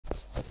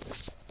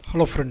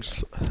Hello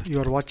friends,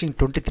 you are watching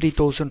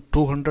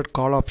 23,200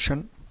 call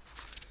option.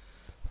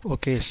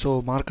 Okay,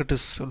 so market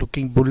is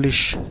looking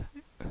bullish.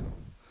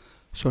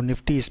 So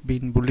Nifty is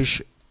been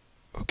bullish.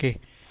 Okay,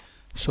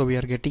 so we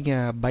are getting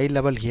a buy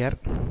level here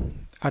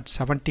at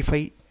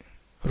 75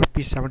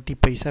 rupees 70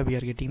 paisa. We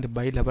are getting the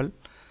buy level.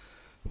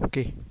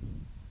 Okay,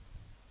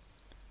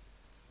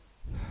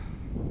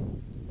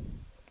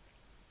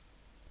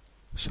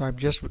 so I'm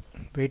just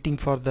waiting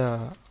for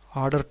the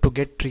order to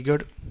get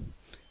triggered.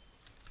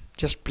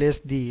 Just place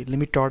the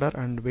limit order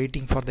and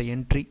waiting for the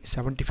entry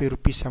 75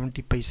 rupees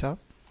 70 paisa.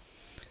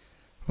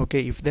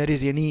 Okay, if there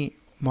is any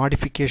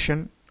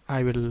modification,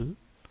 I will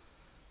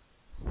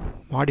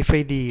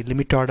modify the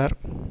limit order.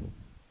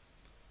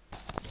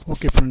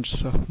 Okay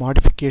friends,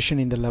 modification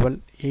in the level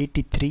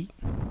 83.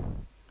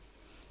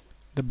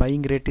 The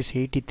buying rate is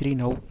 83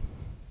 now.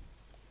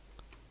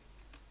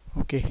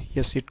 Okay,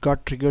 yes, it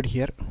got triggered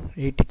here.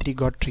 83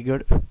 got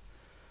triggered.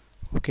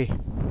 Okay,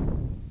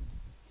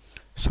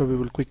 so we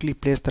will quickly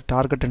place the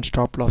target and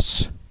stop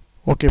loss.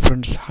 Okay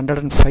friends,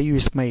 105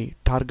 is my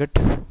target.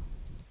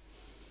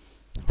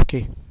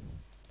 Okay,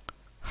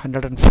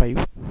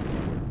 105.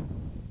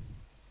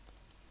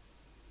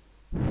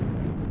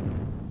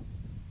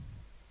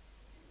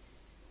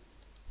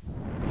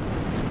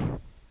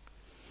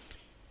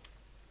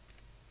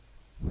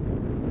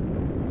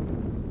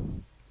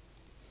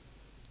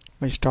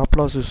 My stop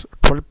loss is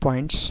 12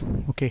 points.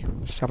 Okay,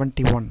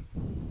 71.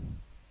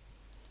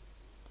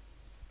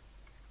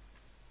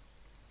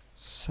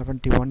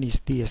 71 is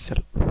the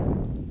SL.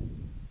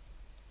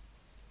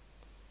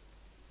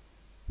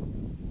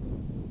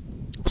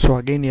 So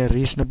again a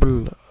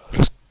reasonable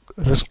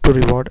risk to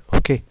reward.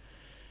 Okay,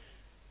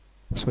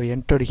 so I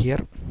entered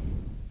here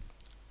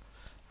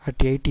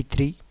at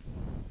 83.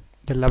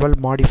 The level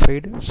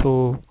modified,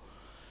 so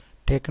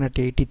taken at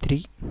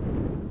 83.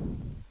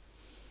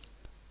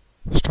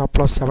 Stop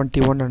loss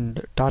 71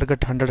 and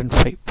target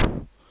 105.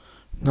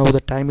 Now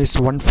the time is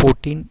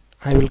 1:14.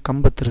 I will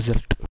come with the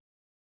result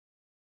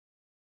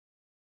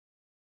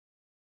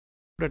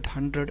at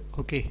 100.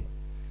 Okay,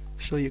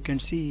 so you can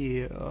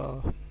see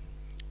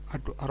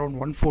at around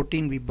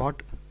 1:14 we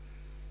bought.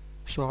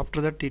 So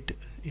after that it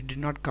did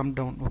not come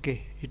down.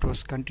 Okay, it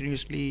was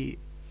continuously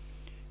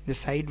the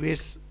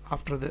sideways.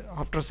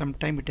 After some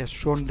time it has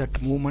shown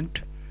that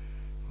movement.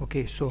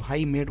 Okay, so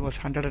high made was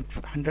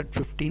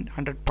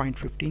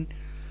 100.15.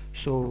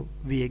 So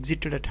we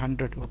exited at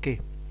 100. Okay,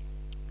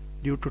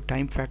 due to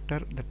time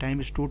factor, the time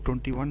is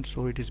 2:21,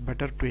 so it is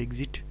better to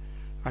exit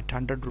at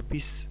 100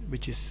 rupees,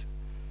 which is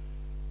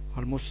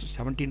almost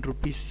 17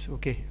 rupees.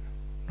 Okay,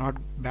 not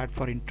bad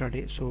for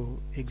intraday, so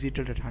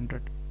exited at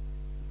 100.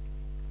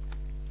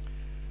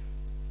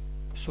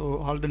 So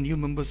all the new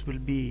members will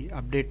be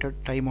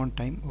updated time on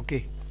time.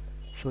 Okay,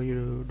 so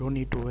you don't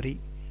need to worry.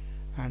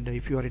 And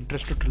if you are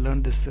interested to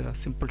learn this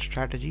simple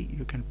strategy,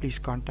 you can please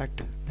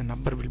contact. The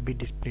number will be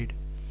displayed.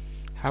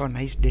 Have a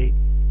nice day.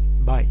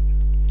 Bye.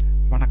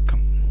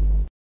 Vanakkam.